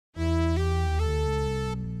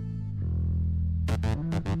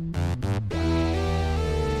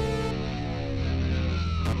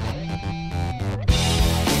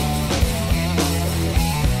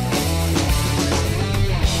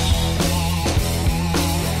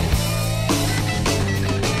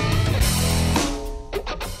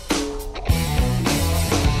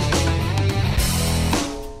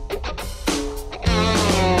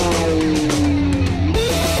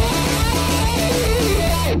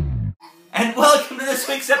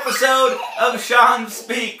week's episode of Tasha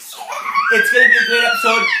Speaks. It's going to be a great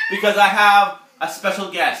episode because I have a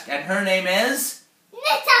special guest, and her name is...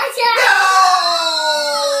 Tasha!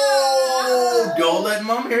 No! Don't let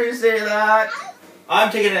Mom hear you say that.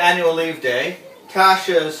 I'm taking an annual leave day.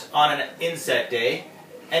 Tasha's on an inset day,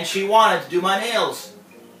 and she wanted to do my nails.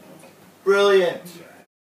 Brilliant.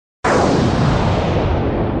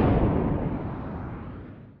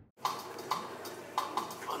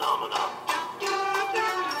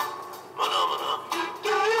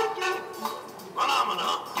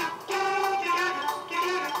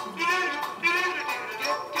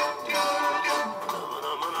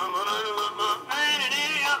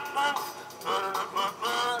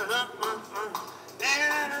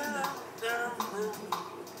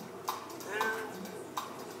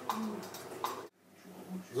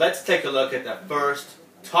 Let's take a look at the first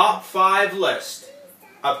top 5 list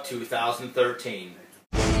of 2013.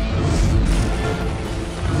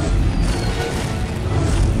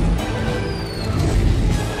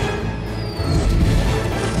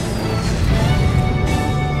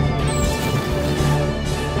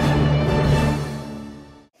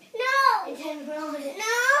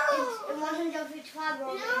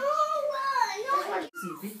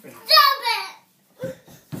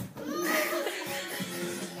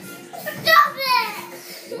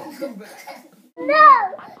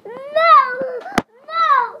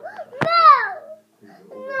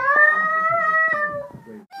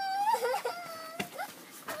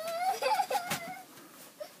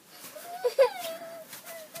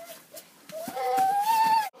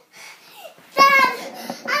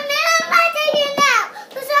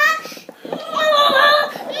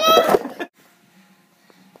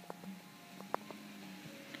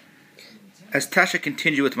 As Tasha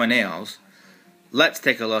continues with my nails, let's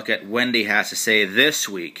take a look at what Wendy has to say this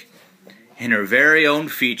week in her very own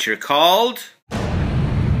feature called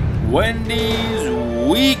Wendy's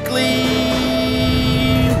Weekly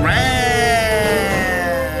Rant.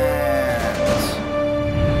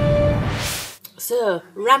 So,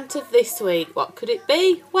 rant of this week, what could it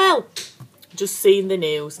be? Well, just seen the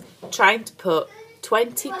news, trying to put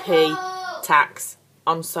 20p tax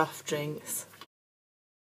on soft drinks.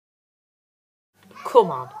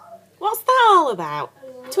 Come on, what's that all about?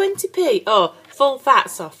 20p? Oh, full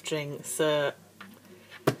fat soft drinks.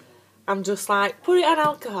 I'm just like, put it on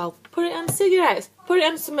alcohol, put it on cigarettes, put it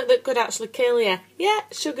on something that could actually kill you. Yeah,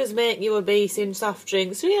 sugars make you obese in soft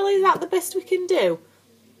drinks. Really, is that the best we can do?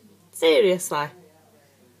 Seriously?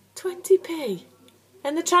 20p?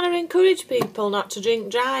 And they're trying to encourage people not to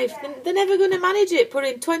drink drive. They're never going to manage it,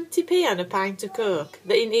 putting 20p on a pint of Coke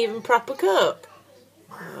that ain't even proper Coke.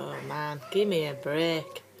 Oh man, give me a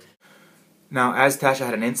break. Now, as Tasha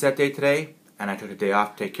had an inset day today, and I took a day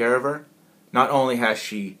off to take care of her, not only has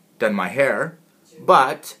she done my hair,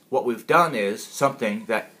 but what we've done is something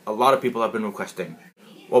that a lot of people have been requesting.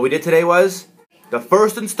 What we did today was the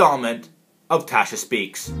first installment of Tasha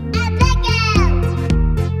Speaks. Look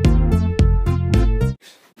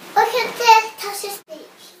at this, Tasha Speaks.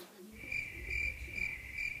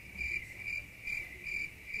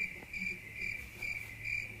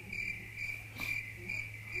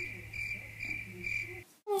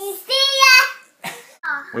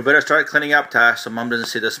 We better start cleaning up, Tash, so Mom doesn't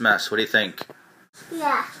see this mess. What do you think?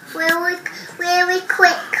 Yeah, really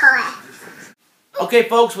quickly. Okay,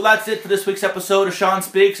 folks, well, that's it for this week's episode of Tasha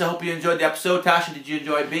Speaks. I hope you enjoyed the episode. Tasha, did you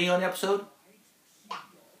enjoy being on the episode?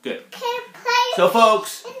 Good. So,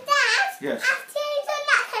 folks. And Dad, yes. after you've done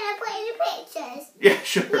that, can I put in the pictures? Yeah,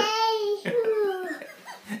 sure.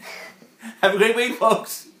 Yay! Have a great week,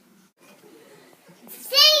 folks.